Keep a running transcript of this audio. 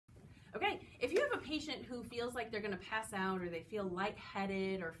Okay, if you have a patient who feels like they're going to pass out or they feel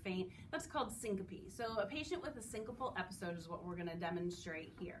lightheaded or faint, that's called syncope. So a patient with a syncopal episode is what we're going to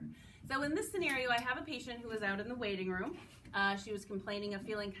demonstrate here. So in this scenario, I have a patient who was out in the waiting room. She was complaining of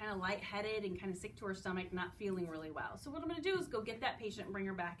feeling kind of lightheaded and kind of sick to her stomach, not feeling really well. So what I'm going to do is go get that patient and bring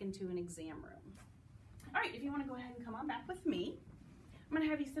her back into an exam room. All right, if you want to go ahead and come on back with me, I'm going to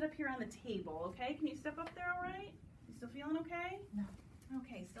have you sit up here on the table, okay? Can you step up there all right? You still feeling okay? No.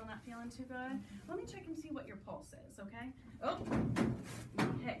 Okay, still not feeling too good? Let me check and see what your pulse is, okay? Oh,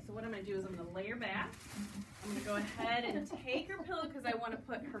 okay, so what I'm going to do is I'm going to lay her back. I'm going to go ahead and take her pillow because I want to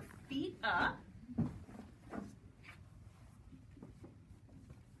put her feet up. All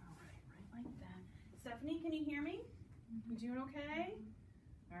right, right like that. Stephanie, can you hear me? You doing okay?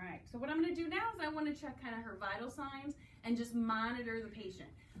 All right, so what I'm going to do now is I want to check kind of her vital signs and just monitor the patient.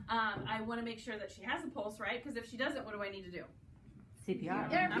 I want to make sure that she has a pulse, right? Because if she doesn't, what do I need to do?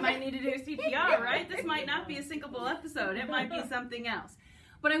 CPR. I might need to do CPR, right? This might not be a syncopal episode. It might be something else.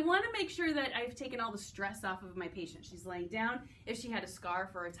 But I want to make sure that I've taken all the stress off of my patient. She's laying down. If she had a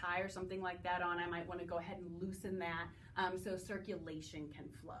scarf or a tie or something like that on, I might want to go ahead and loosen that so circulation can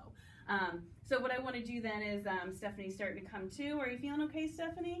flow. So what I want to do then is Stephanie's starting to come to. Are you feeling okay,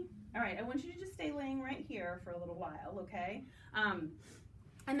 Stephanie? All right, I want you to just stay laying right here for a little while, okay?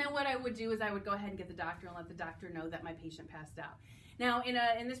 And then what I would do is I would go ahead and get the doctor and let the doctor know that my patient passed out. Now,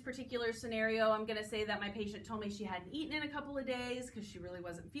 in this particular scenario, I'm going to say that my patient told me she hadn't eaten in a couple of days because she really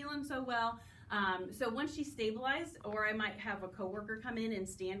wasn't feeling so well. So once she's stabilized, or I might have a coworker come in and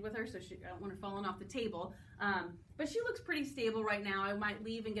stand with her so I don't want her falling off the table. But she looks pretty stable right now. I might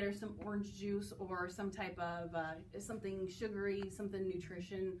leave and get her some orange juice or some type of something sugary, something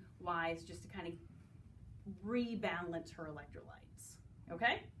nutrition-wise, just to kind of rebalance her electrolytes.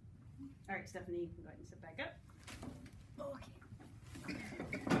 Okay? All right, Stephanie, you can go ahead and sit back up. Okay.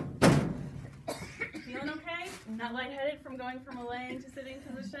 Feeling okay? Not lightheaded from going from a laying to sitting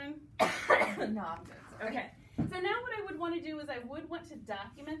position? No, I'm good. Okay. So now what I would want to do is I would want to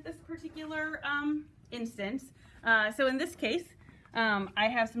document this particular instance. So in this case, I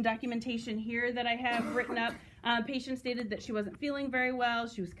have some documentation here that I have written up. Patient stated that she wasn't feeling very well.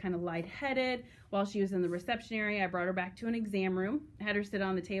 She was kind of lightheaded. While she was in the reception area, I brought her back to an exam room, had her sit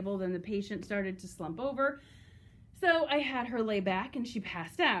on the table, then the patient started to slump over. So I had her lay back and she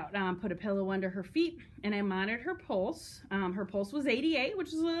passed out. Put a pillow under her feet and I monitored her pulse. Her pulse was 88,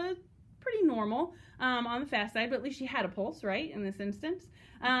 which is pretty normal on the fast side, but at least she had a pulse, right, in this instance.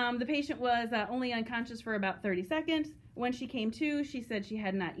 The patient was only unconscious for about 30 seconds. When she came to, she said she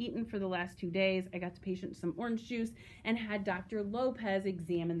had not eaten for the last 2 days. I got the patient some orange juice and had Dr. Lopez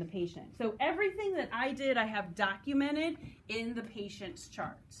examine the patient. So everything that I did, I have documented in the patient's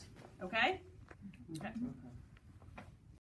charts. Okay? Okay.